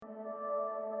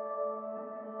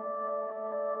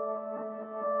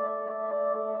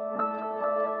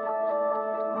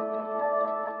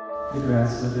The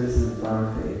grass withers and the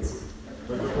flower fades,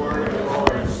 but the word of the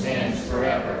Lord stands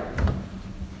forever.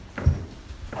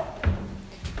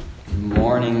 Good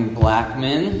morning,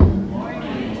 Blackman.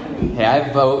 Morning. Hey,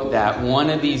 I vote that one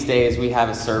of these days we have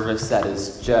a service that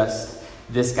is just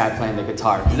this guy playing the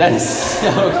guitar. That is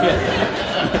so good.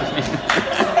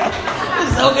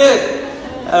 It's so good.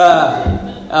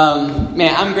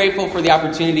 Man, I'm grateful for the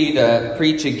opportunity to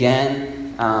preach again.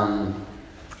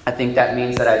 I think that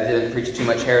means that I didn't preach too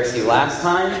much heresy last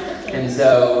time. And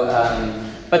so,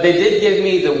 but they did give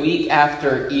me the week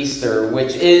after Easter,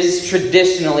 which is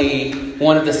traditionally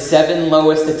one of the 7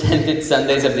 lowest attended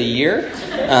Sundays of the year.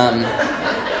 And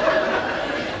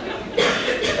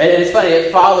it's funny,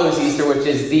 it follows Easter, which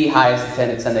is the highest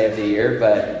attended Sunday of the year,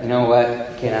 but you know what?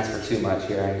 Can't ask for too much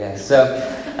here, I guess. So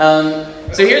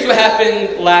here's what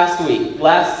happened last week.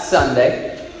 Last Sunday,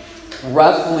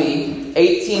 roughly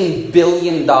 $18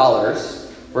 billion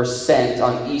were spent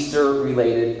on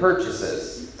Easter-related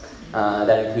purchases.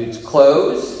 That includes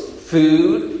clothes,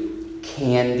 food,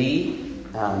 candy,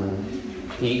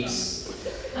 Peeps,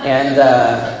 and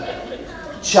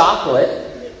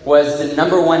chocolate was the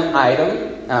number one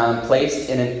item placed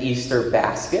in an Easter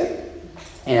basket.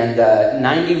 And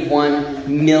 $91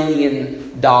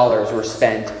 million were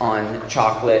spent on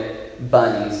chocolate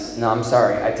bunnies. No, I'm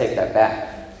sorry, I take that back.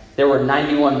 There were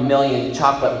 91 million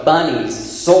chocolate bunnies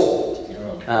sold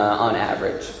on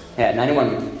average. Yeah,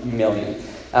 91 million.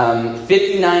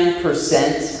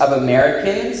 59% of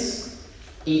Americans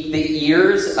eat the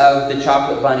ears of the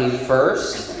chocolate bunny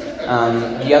first.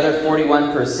 The other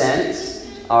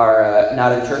 41% are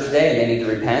not in church today and they need to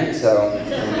repent. So,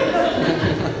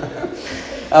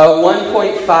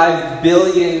 1.5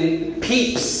 billion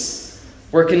Peeps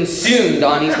were consumed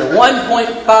on Easter.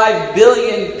 1.5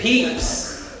 billion Peeps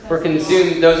were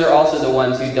consumed. Those are also the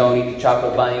ones who don't eat the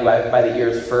chocolate bunny by the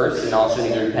ears first and also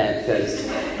need to repent because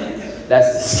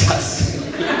that's disgusting.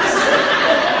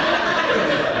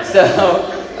 So,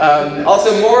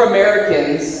 also more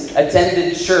Americans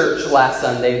attended church last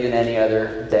Sunday than any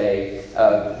other day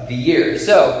of the year.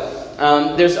 So,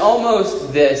 there's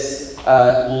almost this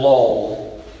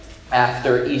lull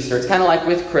after Easter. It's kind of like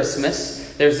with Christmas.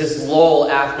 There's this lull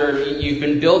after you've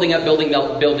been building up,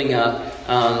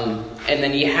 and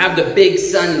then you have the big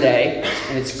Sunday,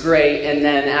 and it's great, and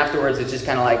then afterwards it's just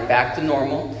kind of like back to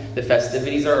normal. The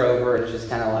festivities are over, it's just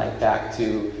kind of like back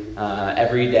to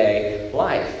everyday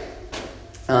life.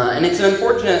 And it's an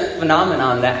unfortunate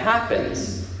phenomenon that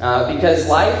happens, because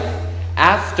life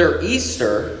after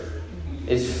Easter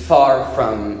is far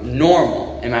from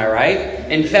normal, am I right?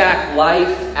 In fact,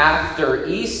 life after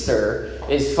Easter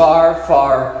is far,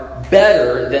 far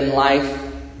better than life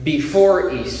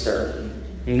before Easter.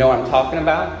 You know what I'm talking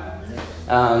about?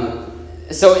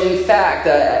 So in fact,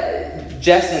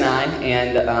 Jess and I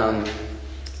and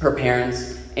her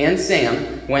parents and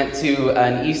Sam went to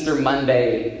an Easter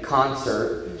Monday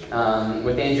concert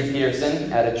with Andrew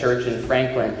Peterson at a church in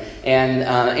Franklin. And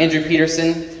Andrew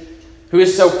Peterson, who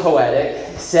is so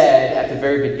poetic, said at the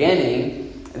very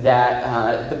beginning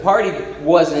that the party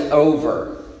wasn't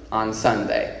over on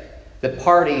Sunday. The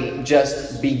party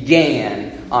just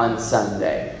began on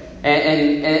Sunday.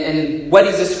 And what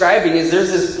he's describing is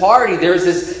there's this party, there is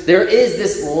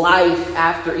this life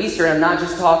after Easter. And I'm not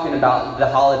just talking about the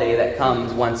holiday that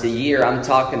comes once a year. I'm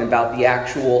talking about the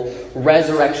actual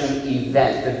resurrection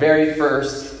event, the very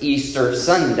first Easter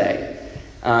Sunday.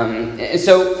 And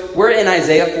so we're in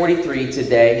Isaiah 43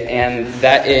 today, and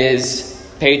that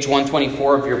is page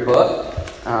 124 of your book.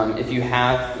 If you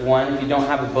have one, if you don't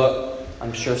have a book,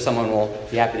 I'm sure someone will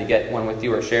be happy to get one with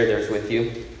you or share theirs with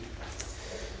you.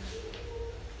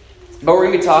 But we're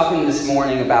going to be talking this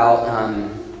morning about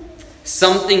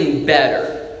something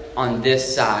better on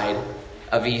this side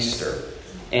of Easter.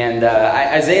 And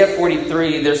Isaiah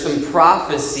 43, there's some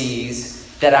prophecies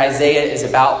that Isaiah is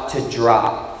about to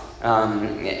drop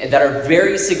that are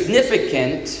very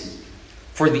significant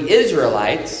for the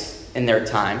Israelites in their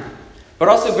time, but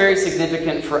also very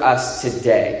significant for us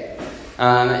today.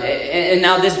 And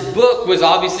now this book was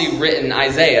obviously written,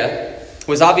 Isaiah,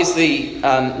 was obviously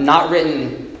not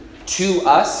written to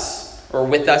us or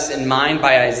with us in mind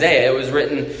by Isaiah. It was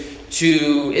written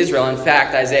to Israel. In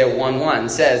fact, Isaiah 1:1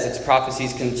 says it's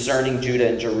prophecies concerning Judah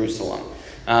and Jerusalem.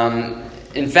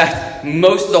 In fact,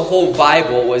 most of the whole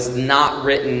Bible was not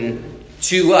written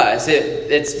to us.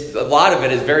 It's a lot of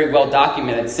it is very well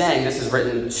documented, saying this is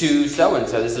written to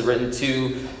so-and-so. This is written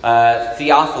to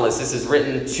Theophilus. This is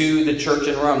written to the church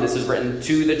in Rome. This is written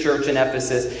to the church in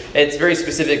Ephesus. It's very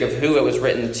specific of who it was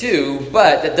written to,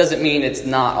 but that doesn't mean it's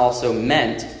not also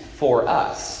meant for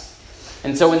us.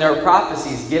 And so when there are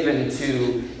prophecies given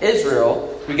to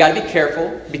Israel, we got to be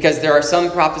careful because there are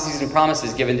some prophecies and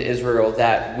promises given to Israel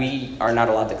that we are not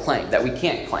allowed to claim, that we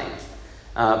can't claim.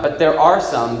 But there are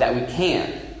some that we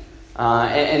can.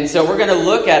 And so we're going to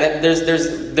look at it.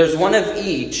 There's one of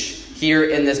each here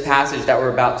in this passage that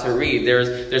we're about to read.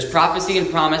 There's prophecy and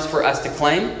promise for us to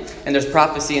claim, and there's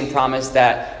prophecy and promise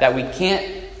that we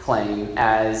can't claim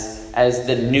as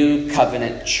the new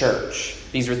covenant church.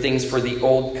 These are things for the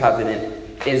old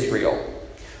covenant Israel.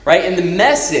 Right? And the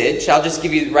message, I'll just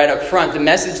give you right up front, the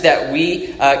message that we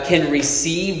can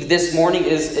receive this morning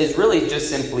is really just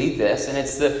simply this, and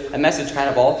it's a message kind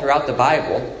of all throughout the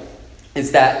Bible,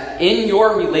 is that in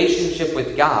your relationship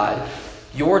with God,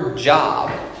 your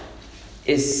job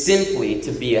is simply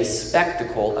to be a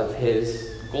spectacle of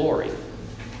His glory.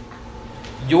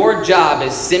 Your job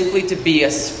is simply to be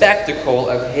a spectacle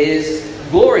of His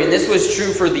glory. And this was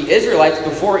true for the Israelites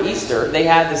before Easter. They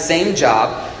had the same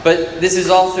job, but this is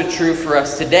also true for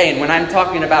us today. And when I'm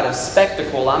talking about a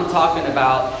spectacle, I'm talking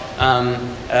about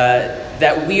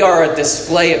that we are a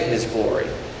display of His glory,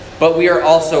 but we are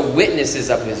also witnesses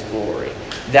of His glory,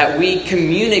 that we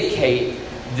communicate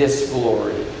this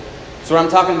glory. So when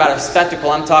I'm talking about a spectacle,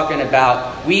 I'm talking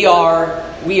about we are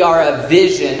a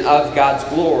vision of God's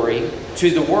glory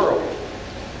to the world.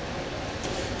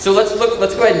 So let's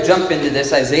go ahead and jump into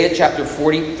this, Isaiah chapter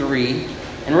 43,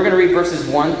 and we're going to read verses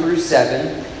 1 through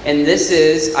 7. And this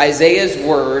is Isaiah's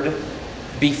word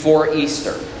before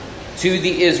Easter to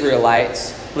the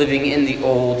Israelites living in the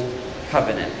old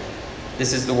covenant.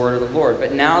 This is the word of the Lord.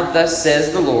 But now thus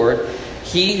says the Lord,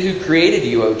 He who created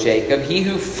you, O Jacob, He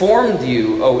who formed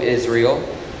you, O Israel,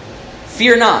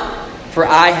 fear not, for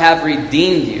I have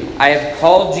redeemed you. I have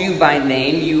called you by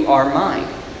name, you are mine.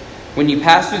 When you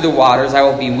pass through the waters, I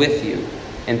will be with you,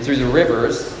 and through the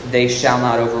rivers, they shall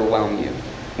not overwhelm you.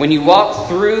 When you walk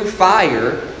through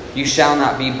fire, you shall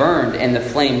not be burned, and the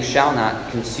flame shall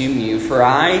not consume you. For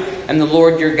I am the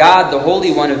Lord your God, the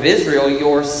Holy One of Israel,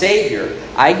 your Savior.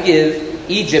 I give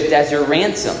Egypt as your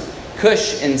ransom,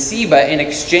 Cush and Seba in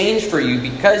exchange for you,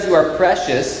 because you are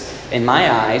precious in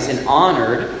my eyes and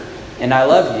honored, and I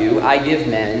love you. I give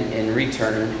men in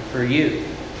return for you,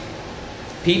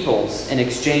 peoples in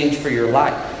exchange for your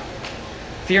life.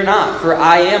 Fear not, for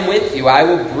I am with you. I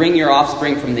will bring your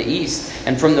offspring from the east,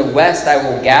 and from the west I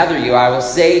will gather you. I will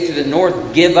say to the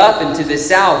north, give up, and to the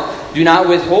south, do not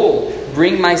withhold.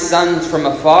 Bring my sons from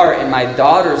afar, and my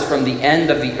daughters from the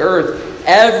end of the earth.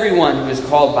 Everyone who is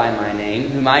called by my name,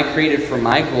 whom I created for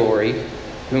my glory,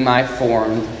 whom I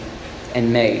formed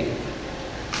and made.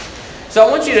 So I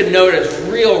want you to notice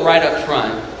real right up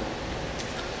front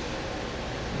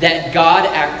that God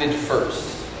acted first.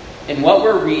 In what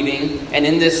we're reading, and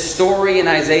in this story in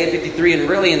Isaiah 53, and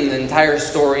really in the entire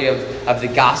story of the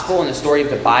gospel and the story of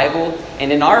the Bible,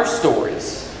 and in our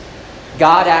stories,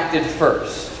 God acted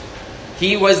first.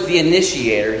 He was the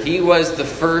initiator. He was the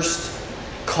first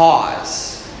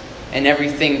cause. And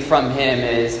everything from Him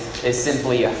is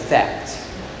simply effect.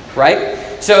 Right?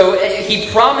 So He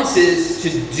promises to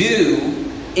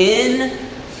do in,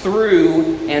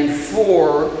 through, and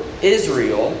for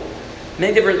Israel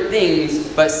many different things,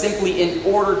 but simply in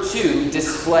order to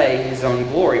display His own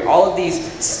glory. All of these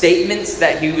statements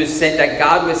that that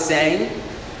God was saying,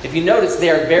 if you notice,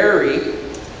 they are very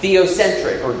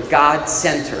theocentric or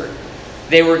God-centered.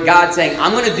 They were God saying,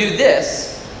 I'm going to do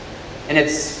this, and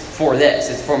it's for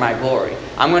this. It's for my glory.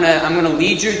 I'm going to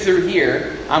lead you through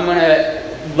here. I'm going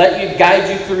to guide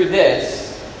you through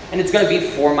this, and it's going to be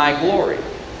for my glory.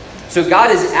 So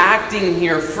God is acting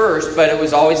here first, but it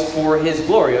was always for His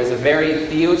glory. It was a very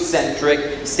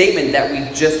theocentric statement that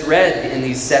we just read in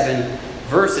these 7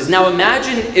 verses. Now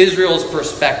imagine Israel's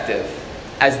perspective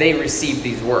as they received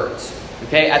these words.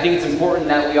 Okay, I think it's important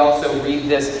that we also read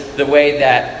this the way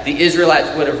that the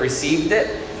Israelites would have received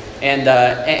it.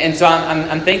 And so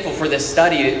I'm thankful for this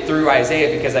study through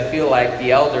Isaiah, because I feel like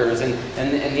the elders and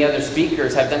the other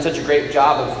speakers have done such a great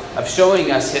job of showing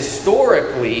us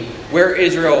historically where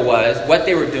Israel was, what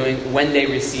they were doing when they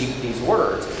received these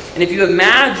words. And if you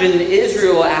imagine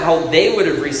Israel, how they would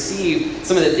have received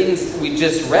some of the things we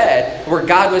just read, where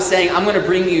God was saying, I'm going to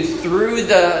bring you through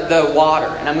the water,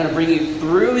 and I'm going to bring you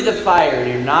through the fire,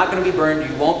 and you're not going to be burned,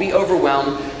 you won't be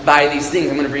overwhelmed by these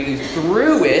things. I'm going to bring you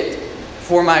through it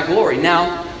for my glory.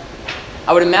 Now,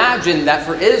 I would imagine that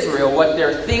for Israel, what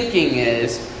they're thinking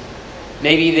is,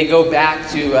 maybe they go back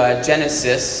to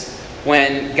Genesis,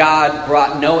 when God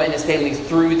brought Noah and his family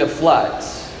through the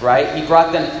floods, right? He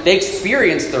brought them, they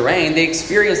experienced the rain, they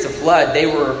experienced the flood, they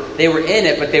were in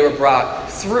it, but they were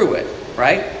brought through it,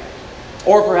 right?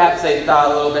 Or perhaps they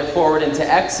thought a little bit forward into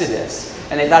Exodus,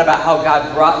 and they thought about how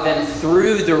God brought them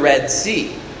through the Red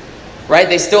Sea, right?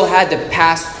 They still had to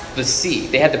pass the sea.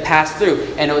 They had to pass through.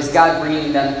 And it was God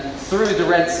bringing them through the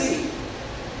Red Sea.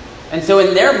 And so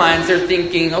in their minds, they're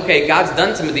thinking, okay, God's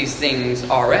done some of these things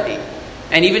already.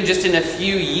 And even just in a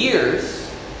few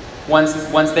years,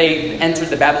 once they entered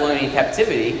the Babylonian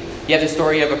captivity, you have the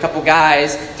story of a couple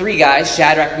guys, 3 guys,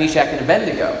 Shadrach, Meshach, and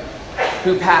Abednego,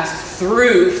 who passed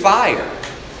through fire.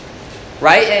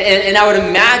 Right? And I would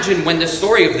imagine when the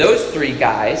story of those 3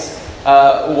 guys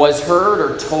was heard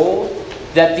or told,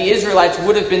 that the Israelites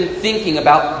would have been thinking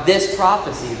about this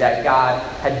prophecy that God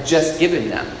had just given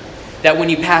them. That when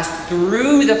you pass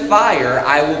through the fire,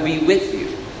 I will be with you.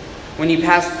 When you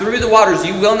pass through the waters,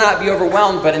 you will not be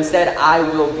overwhelmed, but instead I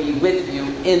will be with you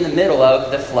in the middle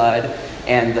of the flood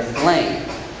and the flame.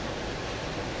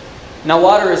 Now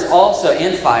water is also,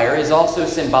 and fire, is also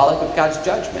symbolic of God's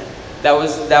judgment. That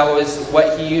was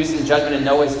what he used in judgment in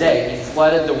Noah's day. He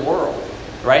flooded the world.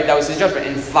 Right? That was his judgment.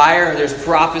 In fire, there's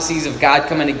prophecies of God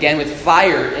coming again with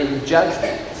fire in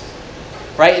judgment.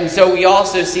 Right? And so we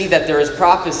also see that there is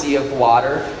prophecy of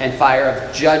water and fire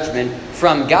of judgment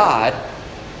from God.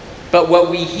 But what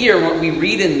we hear, what we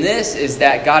read in this is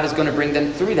that God is going to bring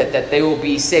them through that they will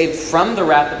be saved from the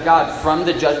wrath of God, from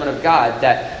the judgment of God.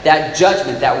 That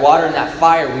judgment, that water and that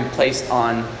fire will be placed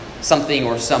on something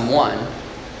or someone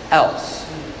else.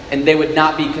 And they would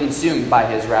not be consumed by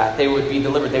his wrath. They would be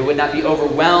delivered. They would not be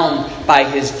overwhelmed by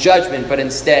his judgment, but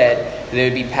instead they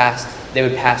would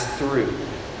pass through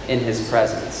in his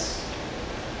presence.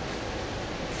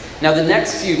 Now the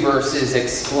next few verses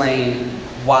explain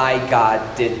why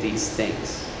God did these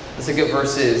things. Let's look at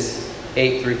verses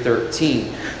 8 through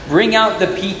 13. Bring out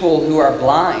the people who are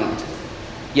blind,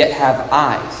 yet have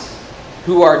eyes,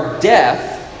 who are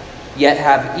deaf, yet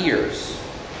have ears.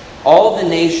 All the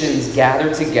nations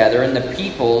gather together, and the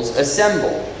peoples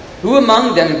assemble. Who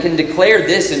among them can declare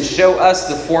this and show us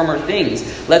the former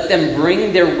things? Let them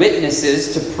bring their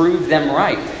witnesses to prove them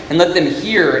right, and let them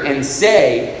hear and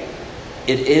say,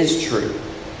 it is true.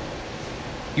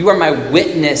 You are my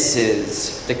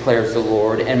witnesses, declares the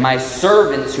Lord, and my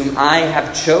servants whom I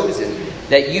have chosen,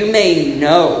 that you may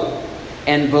know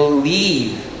and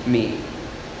believe me,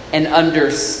 and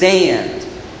understand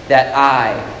that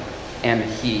I am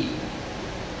he.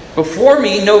 Before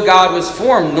me no God was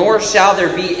formed, nor shall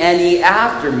there be any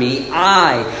after me.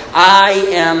 I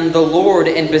am the Lord,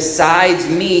 and besides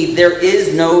me there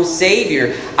is no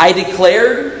Savior. I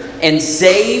declared and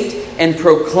saved and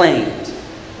proclaimed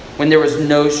when there was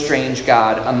no strange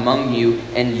God among you,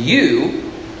 and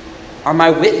you are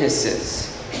my witnesses,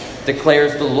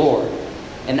 declares the Lord.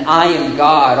 And I am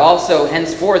God. Also,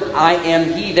 henceforth I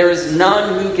am he. There is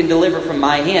none who can deliver from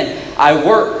my hand. I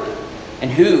work, and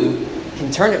who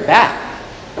can turn it back?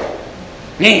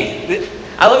 Man,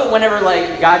 I love it whenever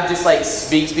God just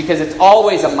speaks, because it's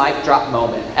always a mic drop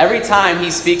moment. Every time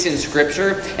he speaks in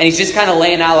Scripture, and he's just kind of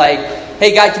laying out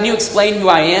hey God, can you explain who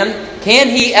I am? Can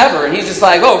he ever? And he's just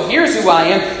oh, here's who I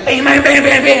am. Bam, bam, bam,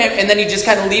 bam, bam. And then he just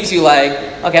kind of leaves you okay,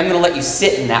 I'm going to let you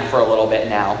sit in that for a little bit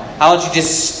now. I'll let you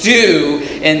just stew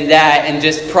in that and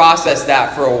just process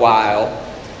that for a while.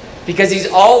 Because he's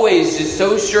always just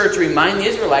so sure to remind the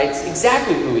Israelites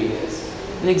exactly who he is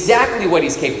and exactly what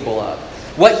he's capable of,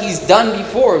 what he's done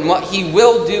before and what he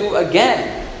will do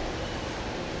again.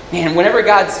 Man, whenever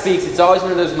God speaks, it's always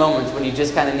one of those moments when you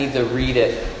just kind of need to read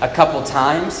it a couple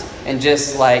times and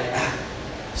just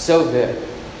so good.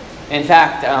 In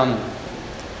fact,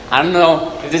 I don't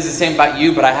know if this is the same about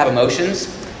you, but I have emotions.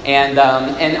 And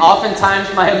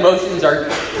oftentimes my emotions are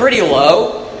pretty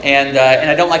low. And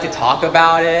I don't like to talk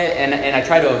about it, and I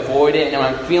try to avoid it. And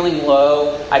when I'm feeling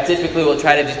low, I typically will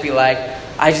try to just be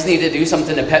I just need to do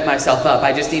something to pep myself up.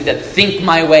 I just need to think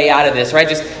my way out of this, right?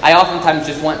 I oftentimes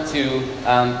just want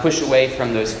to push away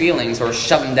from those feelings or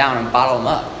shove them down and bottle them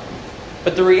up.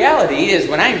 But the reality is,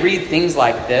 when I read things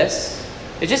like this,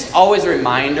 it's just always a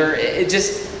reminder. It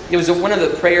was one of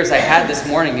the prayers I had this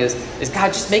morning is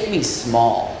God, just make me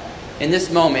small in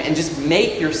this moment, and just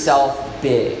make yourself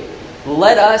big.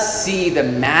 Let us see the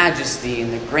majesty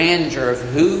and the grandeur of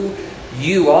who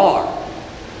you are.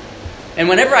 And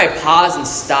whenever I pause and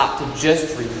stop to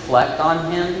just reflect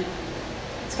on him,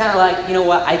 it's kind of you know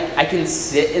what, I can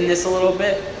sit in this a little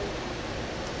bit.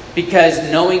 Because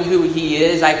knowing who he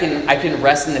is, I can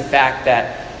rest in the fact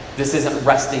that this isn't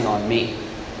resting on me.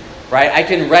 Right? I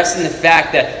can rest in the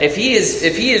fact that if he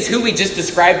is who he just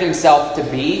described himself to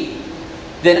be,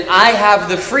 then I have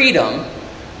the freedom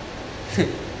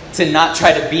to not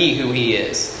try to be who he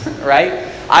is, right?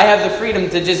 I have the freedom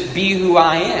to just be who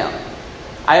I am.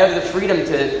 I have the freedom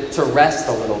to rest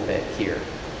a little bit here.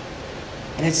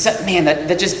 And it's, man,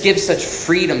 that just gives such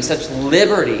freedom, such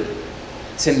liberty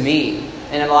to me.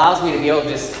 And it allows me to be able to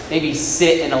just maybe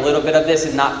sit in a little bit of this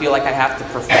and not feel like I have to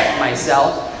perfect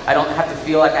myself. I don't have to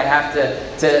feel like I have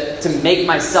to make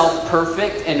myself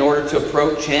perfect in order to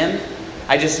approach Him.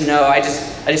 I just know, I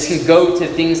just can go to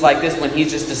things like this when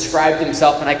He's just described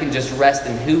Himself, and I can just rest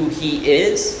in who He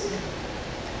is,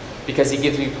 because He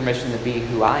gives me permission to be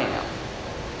who I am.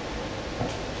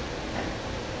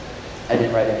 I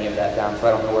didn't write any of that down, so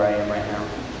I don't know where I am right now.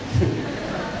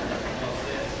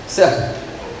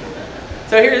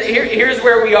 So here's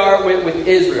where we are with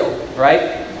Israel,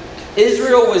 right?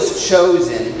 Israel was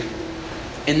chosen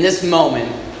in this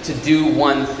moment to do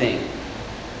one thing: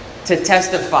 to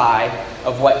testify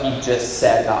of what He just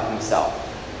said about Himself.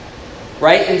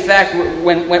 Right? In fact,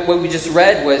 when what we just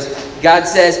read was, God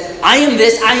says, I am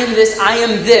this, I am this, I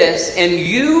am this, and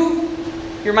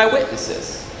you're my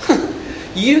witnesses.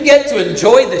 You get to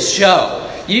enjoy the show.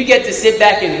 You get to sit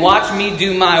back and watch me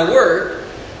do my work.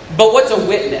 But what's a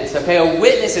witness? Okay, a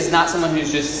witness is not someone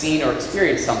who's just seen or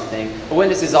experienced something. A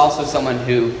witness is also someone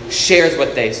who shares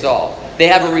what they saw. They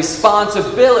have a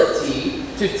responsibility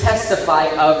to testify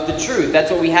of the truth.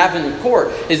 That's what we have in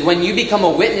court, is when you become a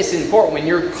witness in court, when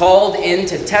you're called in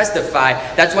to testify,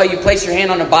 that's why you place your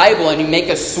hand on a Bible and you make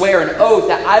a swear, an oath,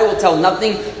 that I will tell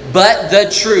nothing but the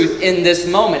truth in this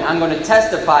moment. I'm going to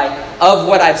testify of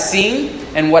what I've seen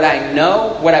and what I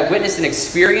know, what I witnessed and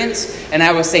experienced, and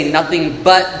I will say nothing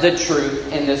but the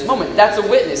truth in this moment. That's a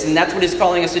witness, and that's what He's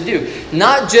calling us to do.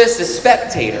 Not just a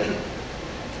spectator,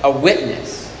 a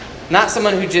witness. Not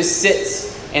someone who just sits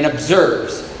and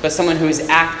observes, but someone who is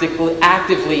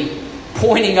actively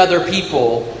pointing other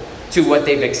people to what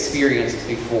they've experienced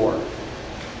before.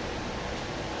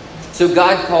 So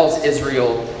God calls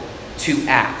Israel to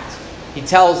act. He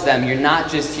tells them, you're not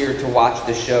just here to watch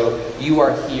the show, you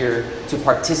are here to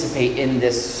participate in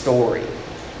this story.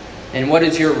 And what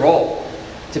is your role?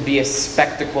 To be a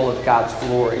spectacle of God's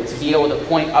glory, to be able to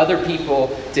point other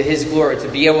people to His glory, to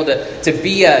be able to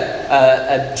be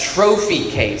a trophy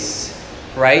case,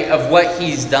 right, of what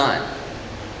He's done.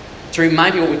 To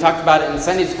remind you what we talked about in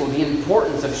Sunday school, the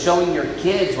importance of showing your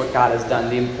kids what God has done,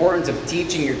 the importance of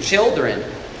teaching your children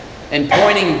and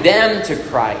pointing them to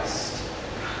Christ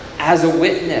as a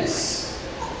witness.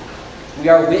 We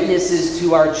are witnesses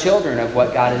to our children of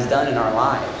what God has done in our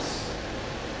lives.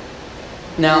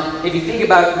 Now, if you think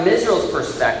about it from Israel's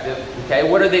perspective, okay,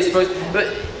 what are they supposed to... But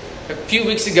a few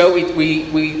weeks ago,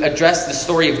 we addressed the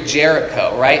story of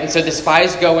Jericho, right? And so the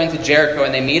spies go into Jericho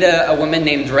and they meet a woman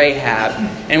named Rahab.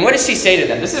 And what does she say to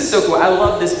them? This is so cool. I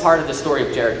love this part of the story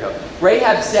of Jericho.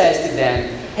 Rahab says to them,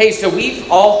 hey, so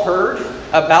we've all heard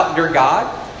about your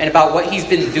God and about what He's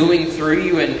been doing through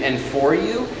you and for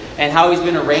you, and how He's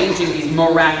been arranging these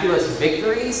miraculous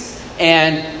victories,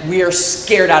 and we are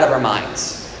scared out of our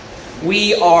minds.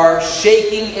 We are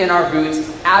shaking in our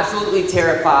boots, absolutely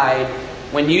terrified.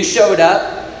 When you showed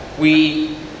up,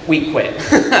 we quit.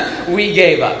 We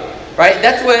gave up. Right?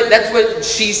 That's what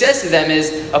she says to them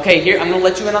is, okay, here, I'm going to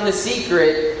let you in on the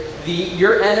secret.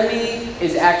 Your enemy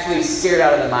is actually scared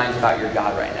out of their minds about your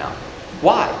God right now.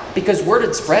 Why? Because word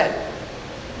had spread.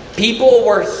 People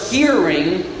were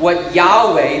hearing what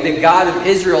Yahweh, the God of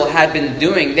Israel, had been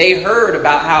doing. They heard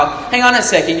about how, hang on a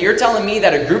second, you're telling me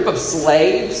that a group of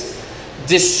slaves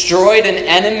destroyed an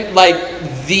enemy, like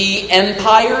the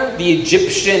empire, the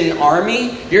Egyptian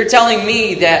army? You're telling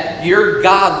me that your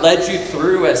God led you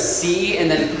through a sea and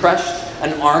then crushed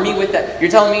an army with that?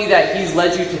 You're telling me that He's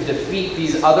led you to defeat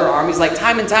these other armies? Like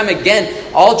time and time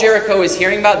again, all Jericho is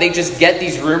hearing about, they just get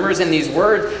these rumors and these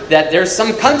words that there's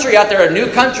some country out there,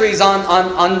 new countries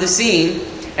on the scene,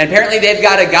 and apparently they've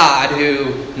got a God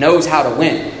who knows how to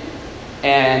win.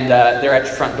 And they're at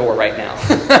your front door right now.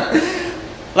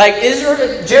 Like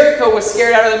Jericho was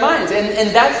scared out of their minds, and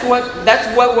that's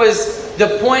what was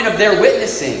the point of their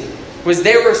witnessing, was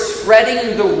they were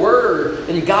spreading the word,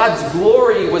 and God's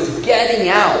glory was getting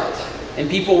out, and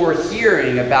people were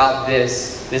hearing about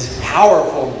this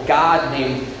powerful God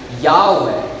named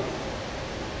Yahweh,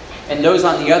 and those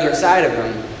on the other side of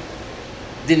Him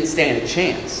didn't stand a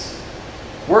chance.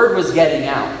 Word was getting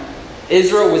out.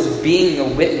 Israel was being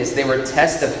a witness. They were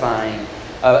testifying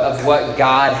of what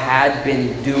God had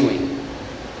been doing.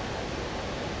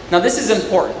 Now this is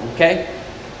important, okay?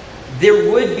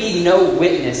 There would be no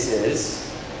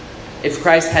witnesses if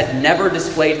Christ had never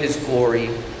displayed His glory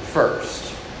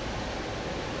first.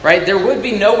 Right? There would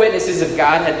be no witnesses if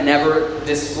God had never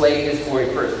displayed His glory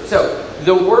first. So,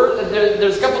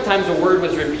 there's a couple times the word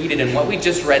was repeated in what we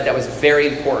just read that was very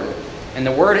important. And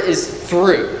the word is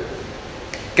through.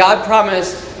 God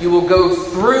promised you will go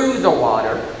through the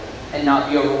water and not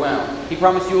be overwhelmed. He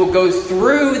promised you will go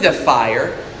through the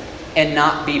fire and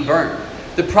not be burned.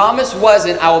 The promise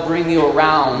wasn't, I will bring you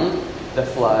around the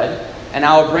flood, and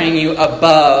I will bring you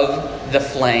above the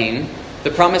flame.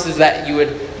 The promise is that you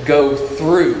would go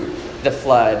through the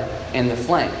flood and the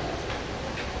flame.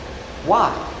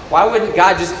 Why? Why wouldn't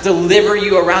God just deliver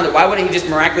you around it? Why wouldn't He just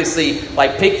miraculously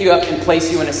pick you up and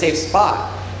place you in a safe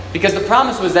spot? Because the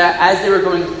promise was that as they were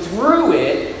going through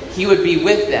it, He would be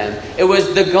with them. It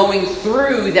was the going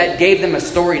through that gave them a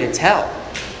story to tell.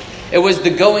 It was the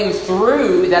going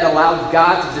through that allowed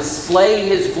God to display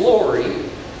His glory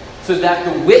so that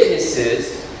the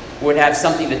witnesses would have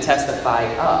something to testify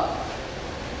of.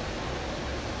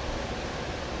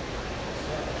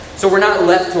 So we're not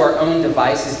left to our own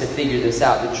devices to figure this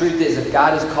out. The truth is, if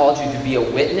God has called you to be a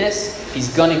witness,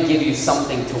 He's going to give you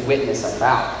something to witness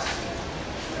about.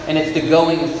 And it's the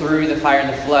going through the fire and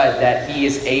the flood that He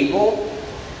is able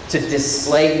to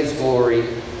display His glory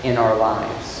in our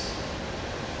lives.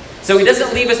 So He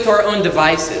doesn't leave us to our own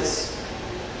devices.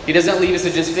 He doesn't leave us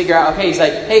to just figure out, okay, He's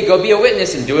like, hey, go be a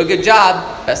witness and do a good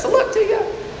job. Best of luck to you.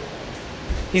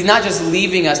 He's not just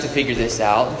leaving us to figure this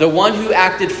out. The one who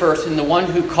acted first and the one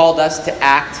who called us to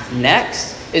act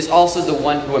next is also the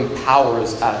one who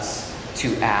empowers us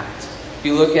to act. If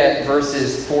you look at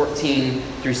verses 14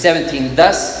 through 17,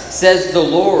 thus says the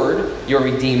Lord, your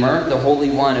Redeemer, the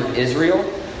Holy One of Israel,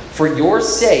 for your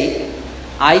sake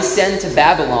I send to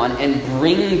Babylon and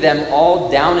bring them all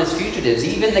down as fugitives,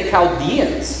 even the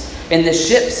Chaldeans and the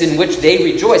ships in which they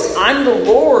rejoice. I'm the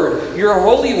Lord, your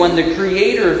Holy One, the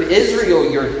Creator of Israel,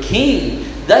 your King.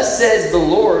 Thus says the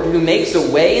Lord, who makes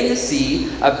a way in the sea,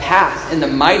 a path in the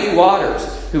mighty waters,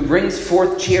 who brings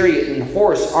forth chariot and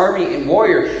horse, army and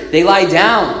warrior. They lie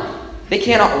down. They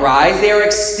cannot rise. They are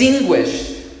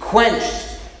extinguished,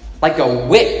 quenched like a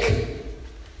wick.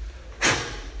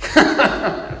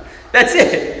 That's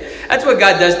it. That's what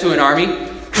God does to an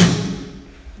army.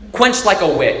 Quenched like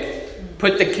a wick.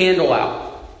 Put the candle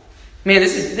out. Man,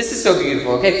 this is so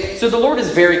beautiful. Okay, so the Lord is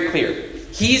very clear.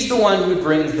 He's the one who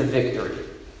brings the victory.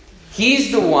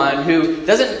 He's the one who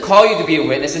doesn't call you to be a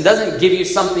witness and doesn't give you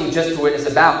something just to witness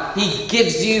about. He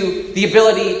gives you the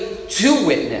ability to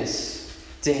witness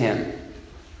to Him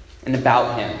and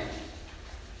about Him.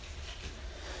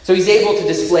 So He's able to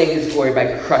display His glory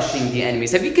by crushing the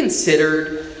enemies. Have you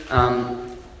considered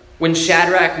when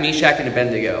Shadrach, Meshach, and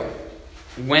Abednego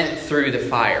went through the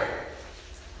fire?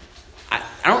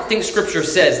 I don't think Scripture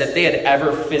says that they had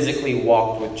ever physically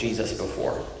walked with Jesus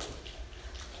before.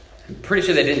 I'm pretty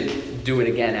sure they didn't do it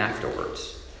again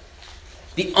afterwards.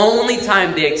 The only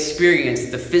time they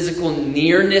experienced the physical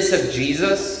nearness of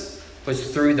Jesus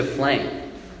was through the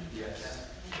flame.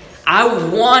 I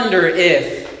wonder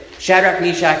if Shadrach,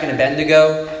 Meshach, and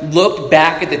Abednego looked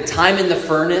back at the time in the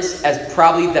furnace as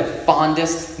probably the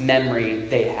fondest memory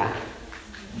they had.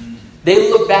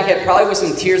 They look back at probably with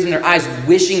some tears in their eyes,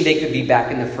 wishing they could be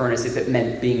back in the furnace if it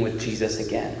meant being with Jesus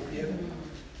again.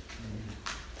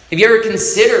 Have you ever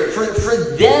considered, for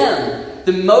them,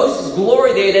 the most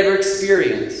glory they had ever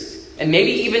experienced, and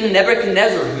maybe even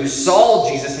Nebuchadnezzar, who saw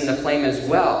Jesus in the flame as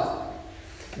well,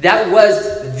 that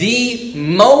was the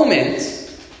moment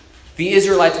the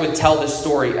Israelites would tell the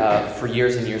story of for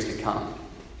years and years to come.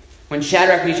 When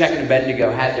Shadrach, Meshach, and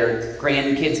Abednego had their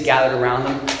grandkids gathered around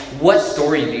them, what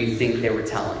story do you think they were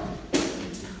telling?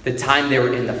 The time they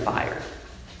were in the fire.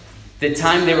 The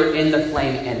time they were in the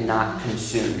flame and not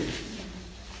consumed.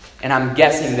 And I'm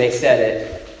guessing they said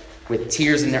it with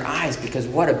tears in their eyes because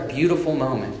what a beautiful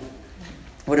moment.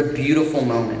 What a beautiful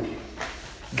moment.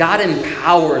 God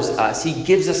empowers us. He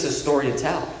gives us a story to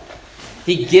tell.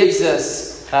 He gives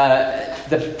us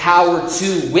the power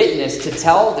to witness, to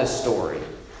tell the story.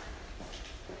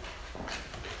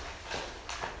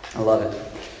 I love it.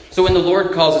 So when the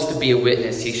Lord calls us to be a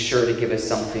witness, He's sure to give us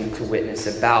something to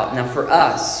witness about. Now for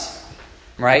us,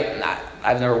 right?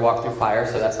 I've never walked through fire,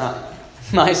 so that's not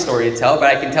my story to tell,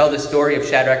 but I can tell the story of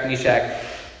Shadrach, Meshach,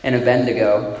 and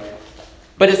Abednego.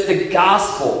 But it's the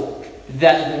gospel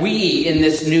that we in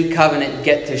this new covenant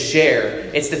get to share.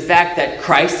 It's the fact that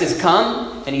Christ has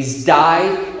come and He's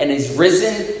died and He's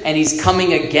risen and He's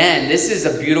coming again. This is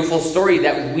a beautiful story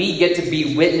that we get to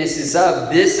be witnesses of.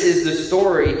 This is the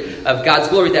story of God's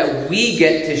glory that we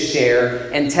get to share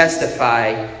and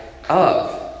testify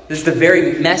of. This is the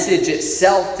very message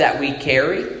itself that we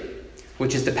carry,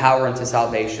 which is the power unto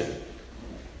salvation.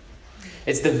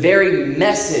 It's the very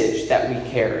message that we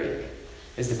carry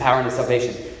is the power unto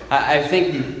salvation. I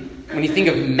think when you think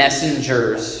of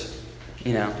messengers,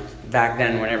 back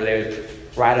then, whenever they would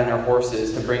ride on their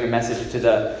horses to bring a message to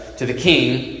the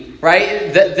king,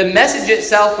 right? The message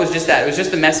itself was just that. It was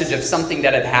just the message of something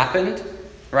that had happened.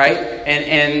 right?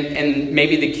 And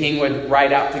maybe the king would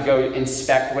ride out to go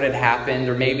inspect what had happened,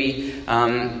 or maybe,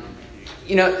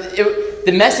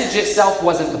 the message itself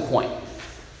wasn't the point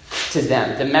to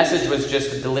them. The message was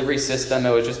just a delivery system.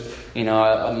 It was just,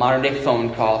 a modern day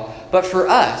phone call. But for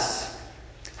us,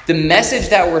 the message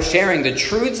that we're sharing, the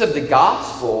truths of the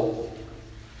gospel,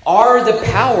 are the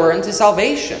power unto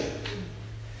salvation.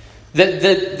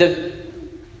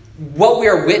 What we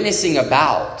are witnessing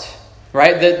about,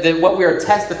 right? What we are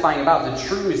testifying about, the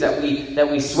truths that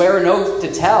we swear an oath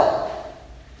to tell,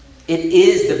 it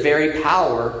is the very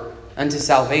power unto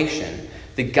salvation,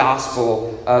 the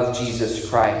gospel of Jesus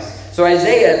Christ. So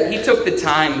Isaiah, he took the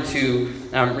time to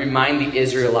remind the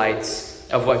Israelites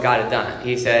of what God had done.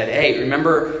 He said, hey,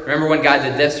 remember when God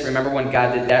did this? Remember when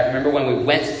God did that? Remember when we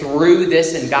went through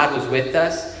this and God was with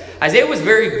us? Isaiah was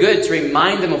very good to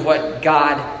remind them of what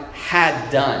God had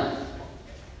done.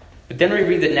 But then we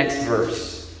read the next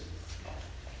verse.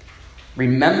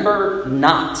 Remember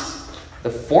not the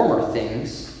former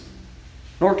things,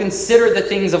 nor consider the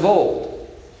things of old.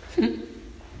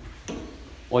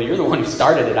 Well, you're the one who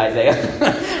started it, Isaiah.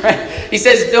 Right? He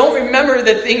says, don't remember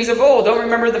the things of old. Don't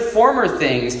remember the former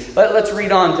things. Let's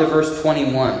read on to verse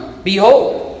 21.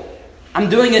 Behold, I'm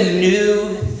doing a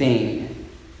new thing.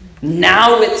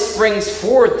 Now it springs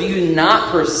forth. Do you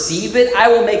not perceive it? I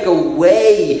will make a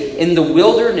way in the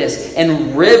wilderness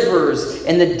and rivers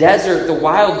in the desert. The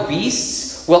wild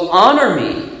beasts will honor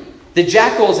me. The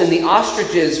jackals and the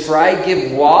ostriches, for I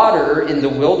give water in the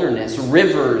wilderness,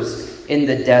 rivers in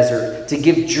the desert, to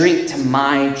give drink to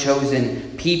my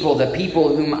chosen people, the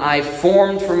people whom I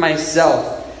formed for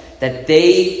myself, that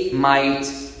they might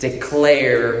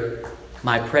declare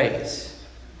my praise.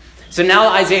 So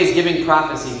now Isaiah is giving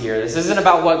prophecy here. This isn't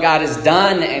about what God has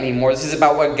done anymore. This is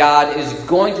about what God is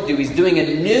going to do. He's doing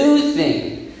a new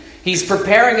thing. He's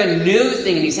preparing a new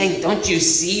thing. And he's saying, don't you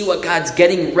see what God's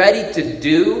getting ready to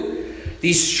do?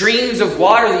 These streams of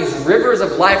water, these rivers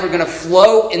of life are going to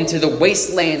flow into the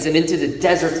wastelands and into the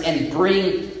deserts and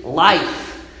bring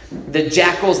life. The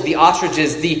jackals, the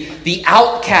ostriches, the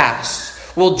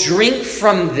outcasts will drink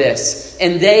from this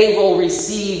and they will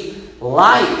receive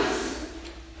life.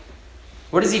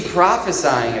 What is he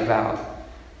prophesying about?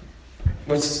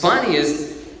 What's funny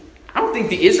is, I don't think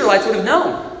the Israelites would have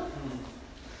known.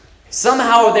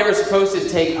 Somehow they were supposed to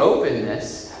take hope in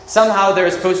this. Somehow they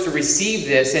were supposed to receive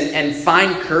this and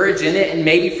find courage in it. And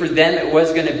maybe for them it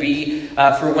was going to be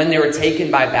for when they were taken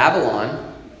by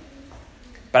Babylon.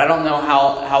 But I don't know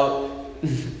how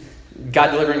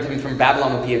God delivering them from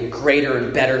Babylon would be a greater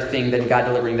and better thing than God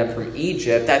delivering them from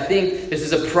Egypt. I think this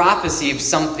is a prophecy of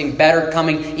something better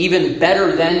coming, even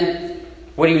better than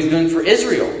what he was doing for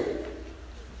Israel.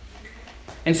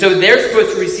 And so they're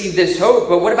supposed to receive this hope.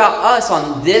 But what about us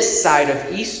on this side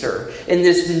of Easter? In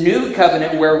this new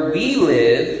covenant where we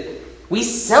live, we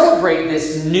celebrate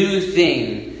this new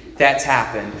thing that's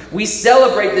happened. We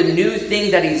celebrate the new thing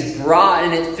that he's brought,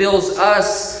 and it fills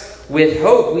us with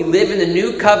hope. We live in the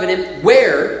new covenant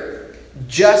where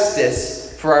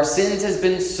justice for our sins has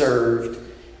been served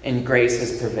and grace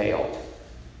has prevailed.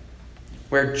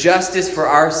 Where justice for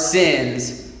our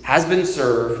sins has been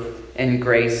served and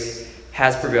grace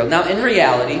has prevailed. Now, in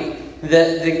reality,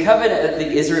 the covenant that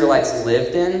the Israelites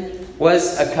lived in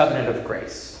was a covenant of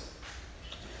grace.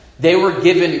 They were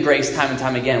given grace time and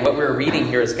time again. What we're reading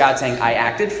here is God saying, I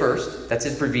acted first. That's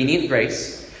his prevenient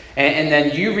grace. And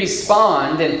then you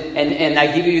respond, and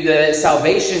I give you the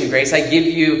salvation grace. I give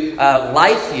you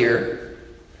life here.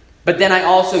 But then I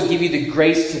also give you the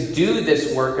grace to do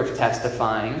this work of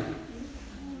testifying.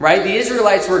 Right? The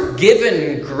Israelites were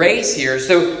given grace here.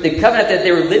 So the covenant that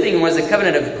they were living in was a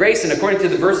covenant of grace. And according to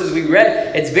the verses we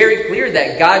read, it's very clear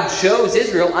that God chose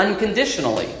Israel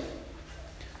unconditionally.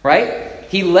 Right?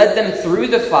 He led them through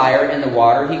the fire and the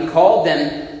water. He called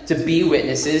them to be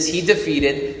witnesses. He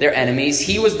defeated their enemies.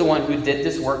 He was the one who did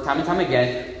this work time and time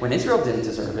again when Israel didn't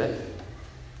deserve it.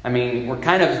 I mean, we're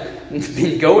kind of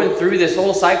been going through this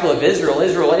whole cycle of Israel,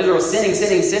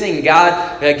 sinning,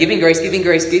 God giving grace.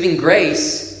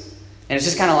 And it's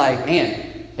just kind of like,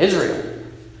 man, Israel,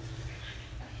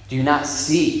 do you not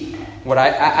see what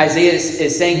Isaiah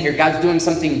is saying here? God's doing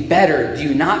something better. Do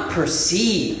you not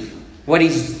perceive what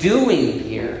he's doing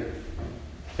here?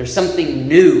 There's something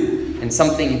new and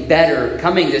something better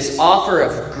coming. This offer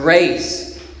of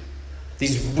grace,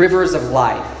 these rivers of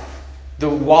life, the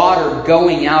water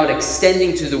going out,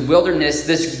 extending to the wilderness.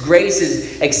 This grace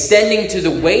is extending to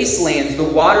the wastelands. The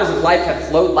waters of life have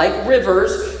flowed like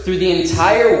rivers through the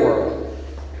entire world.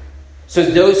 So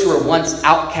those who were once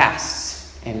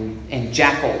outcasts and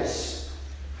jackals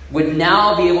would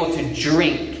now be able to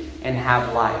drink and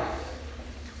have life.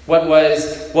 What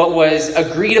was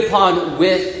agreed upon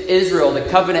with Israel, the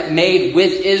covenant made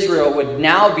with Israel, would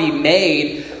now be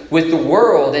made with the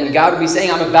world. And God would be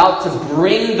saying, I'm about to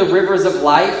bring the rivers of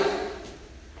life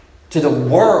to the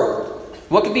world.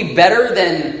 What could be better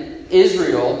than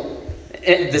Israel,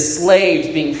 the slaves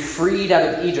being freed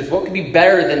out of Egypt? What could be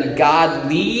better than God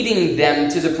leading them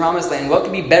to the promised land? What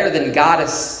could be better than God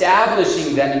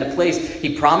establishing them in the place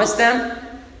He promised them?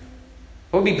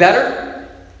 What would be better?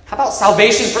 How about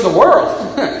salvation for the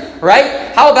world?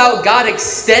 Right? How about God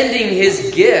extending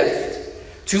His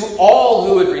gift to all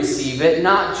who would receive it,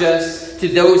 not just to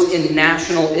those in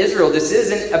national Israel? This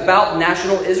isn't about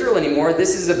national Israel anymore.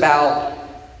 This is about,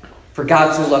 for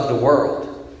God so loved the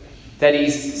world, that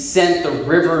He's sent the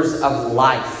rivers of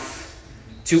life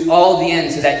to all the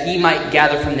ends, so that He might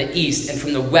gather from the east and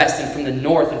from the west and from the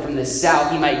north and from the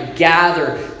south. He might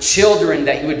gather children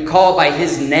that He would call by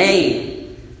His name.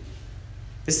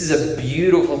 This is a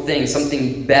beautiful thing,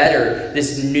 something better,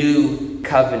 this new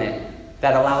covenant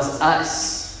that allows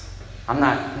us. I'm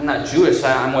not Jewish,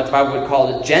 I'm what the Bible would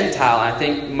call a Gentile. I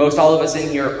think most all of us in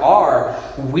here are.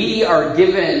 We are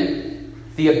given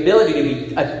the ability to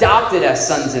be adopted as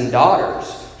sons and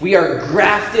daughters. We are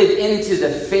grafted into the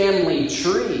family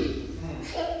tree.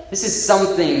 This is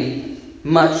something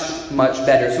much, much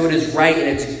better. So it is right and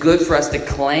it's good for us to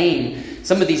claim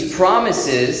some of these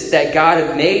promises that God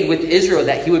had made with Israel,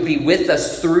 that He would be with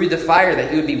us through the fire,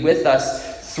 that He would be with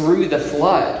us through the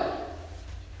flood.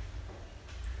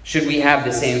 Should we have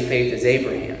the same faith as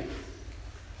Abraham?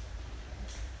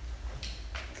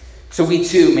 So we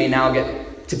too may now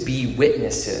get to be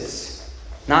witnesses,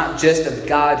 not just of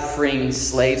God freeing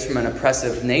slaves from an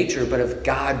oppressive nature, but of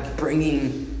God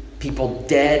bringing people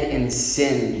dead in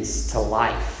sins to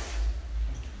life.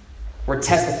 We're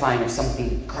testifying of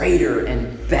something greater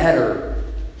and better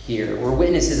here. We're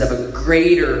witnesses of a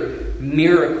greater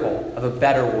miracle, of a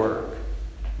better work.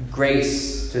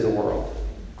 Grace to the world.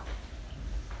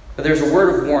 But there's a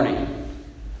word of warning.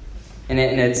 And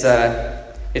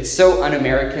it's so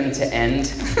un-American to end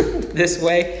this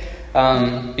way.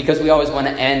 Because we always want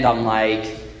to end on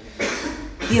like,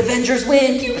 the Avengers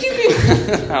win! Pew, pew, pew.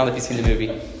 I don't know if you've seen the movie.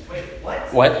 Wait,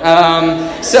 what?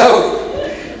 What?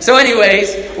 So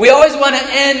anyways, we always want to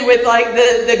end with like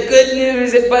the good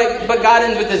news, but God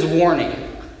ends with this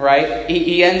warning, right?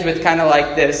 He ends with kind of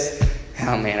like this,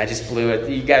 oh man, I just blew it.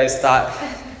 You guys thought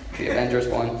the Avengers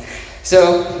won.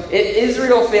 So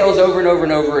Israel fails over and over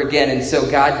and over again, and so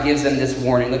God gives them this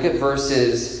warning. Look at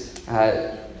verses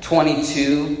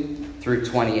 22 through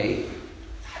 28.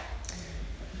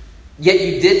 Yet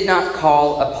you did not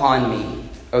call upon me,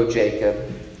 O Jacob.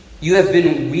 You have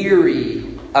been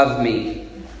weary of me,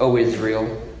 O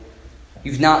Israel.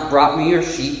 You've not brought me your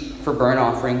sheep for burnt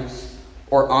offerings,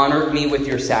 or honored me with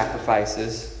your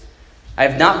sacrifices. I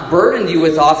have not burdened you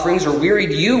with offerings, or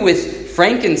wearied you with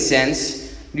frankincense.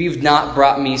 You've not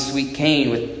brought me sweet cane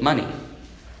with money,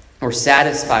 or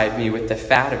satisfied me with the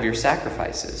fat of your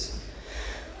sacrifices.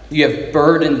 You have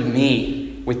burdened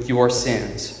me with your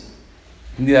sins.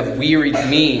 You have wearied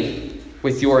me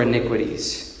with your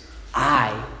iniquities.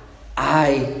 I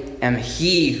am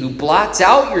He who blots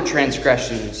out your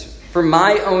transgressions for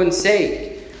my own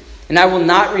sake, and I will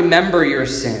not remember your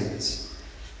sins.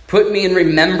 Put me in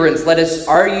remembrance. Let us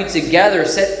argue together.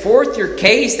 Set forth your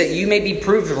case that you may be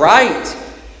proved right.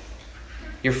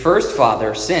 Your first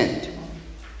father sinned,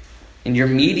 and your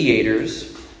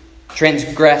mediators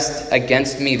transgressed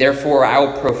against me. Therefore I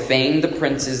will profane the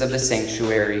princes of the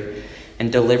sanctuary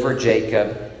and deliver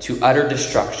Jacob to utter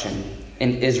destruction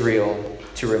and Israel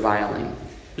to reviling.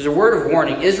 There's a word of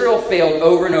warning. Israel failed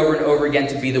over and over and over again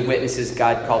to be the witnesses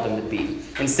God called them to be.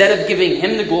 Instead of giving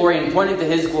Him the glory and pointing to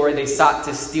His glory, they sought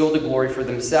to steal the glory for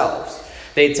themselves.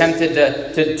 They attempted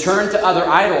to turn to other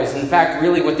idols. In fact,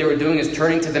 really what they were doing is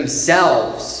turning to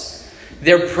themselves.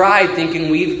 Their pride, thinking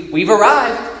we've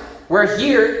arrived. We're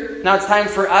here. Now it's time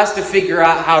for us to figure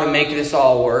out how to make this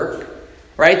all work.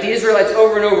 Right? The Israelites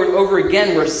over and over and over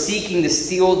again were seeking to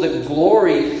steal the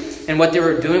glory. And what they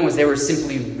were doing was they were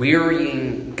simply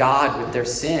wearying God with their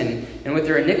sin and with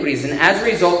their iniquities. And as a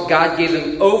result, God gave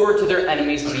them over to their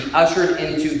enemies to be ushered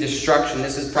into destruction.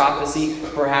 This is prophecy,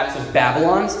 perhaps, of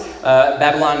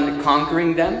Babylon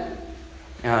conquering them.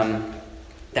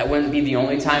 That wouldn't be the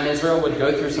only time Israel would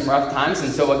go through some rough times.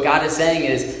 And so what God is saying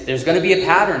is, there's going to be a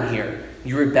pattern here.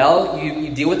 You rebel, you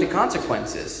deal with the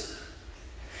consequences.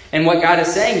 And what God is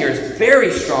saying here is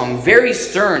very strong, very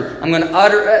stern. I'm going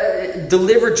to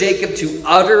deliver Jacob to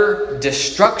utter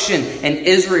destruction and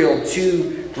Israel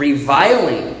to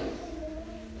reviling.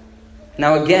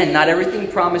 Now again, not everything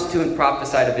promised to and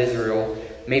prophesied of Israel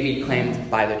may be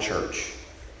claimed by the church.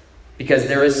 because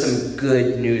there is some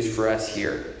good news for us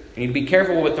here. We need to be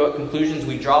careful with what conclusions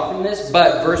we draw from this,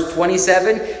 but verse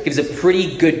 27 gives a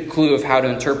pretty good clue of how to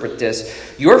interpret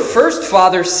this. Your first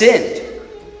father sinned,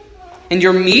 and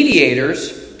your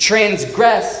mediators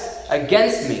transgressed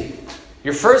against me.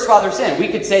 Your first father sinned. We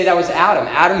could say that was Adam.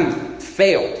 Adam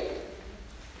failed.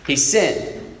 He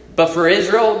sinned. But for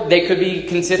Israel, they could be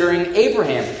considering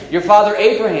Abraham. Your father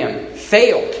Abraham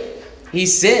failed. He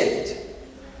sinned.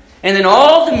 And then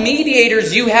all the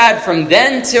mediators you had from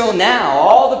then till now,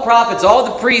 all the prophets, all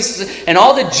the priests, and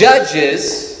all the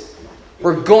judges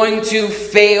were going to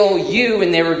fail you,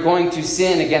 and they were going to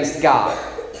sin against God.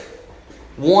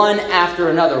 One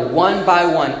after another, one by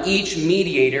one, each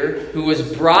mediator who was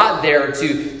brought there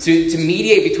to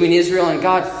mediate between Israel and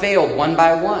God failed one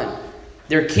by one.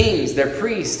 Their kings, their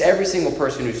priests, every single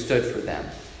person who stood for them.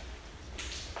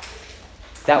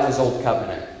 That was Old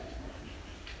Covenant.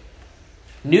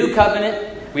 New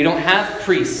Covenant, we don't have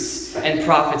priests and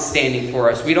prophets standing for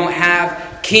us. We don't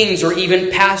have kings or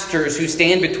even pastors who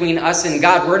stand between us and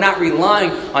God. We're not relying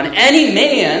on any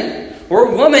man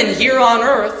or woman here on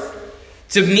earth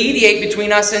to mediate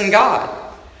between us and God.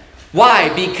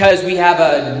 Why? Because we have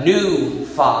a new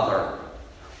Father.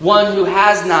 One who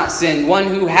has not sinned, one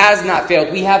who has not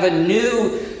failed. We have a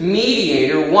new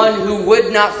mediator, one who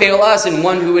would not fail us and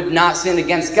one who would not sin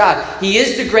against God. He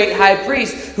is the great high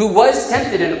priest who was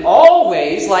tempted in all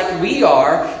ways like we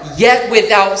are, yet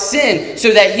without sin,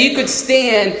 so that he could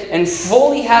stand and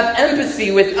fully have empathy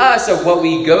with us of what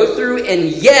we go through, and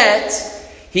yet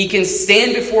he can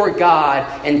stand before God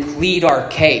and plead our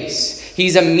case.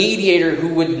 He's a mediator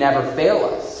who would never fail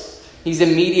us. He's a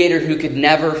mediator who could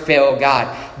never fail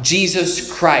God.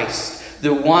 Jesus Christ,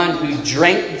 the one who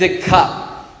drank the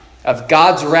cup of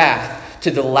God's wrath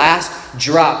to the last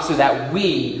drop so that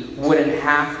we wouldn't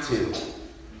have to.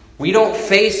 We don't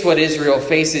face what Israel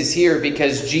faces here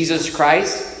because Jesus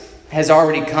Christ has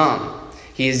already come.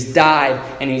 He has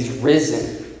died and he's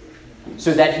risen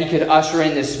so that he could usher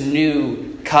in this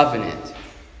new covenant.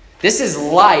 This is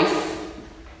life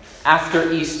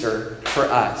after Easter for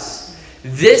us.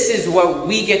 This is what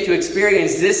we get to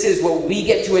experience. This is what we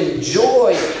get to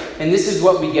enjoy. And this is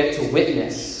what we get to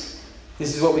witness.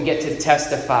 This is what we get to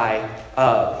testify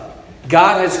of.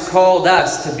 God has called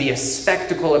us to be a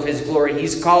spectacle of his glory.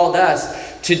 He's called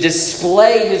us to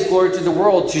display his glory to the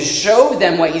world, to show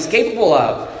them what he's capable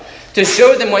of, to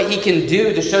show them what he can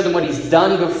do, to show them what he's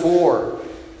done before,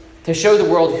 to show the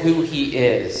world who he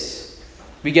is.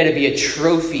 We get to be a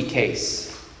trophy case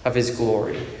of his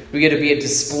glory. We get to be a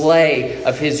display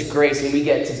of his grace, and we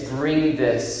get to bring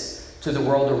this to the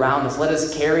world around us. Let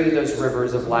us carry those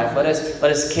rivers of life. Let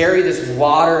us carry this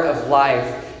water of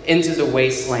life into the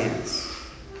wastelands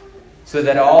so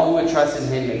that all who would trust in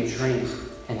him may drink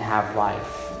and have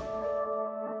life.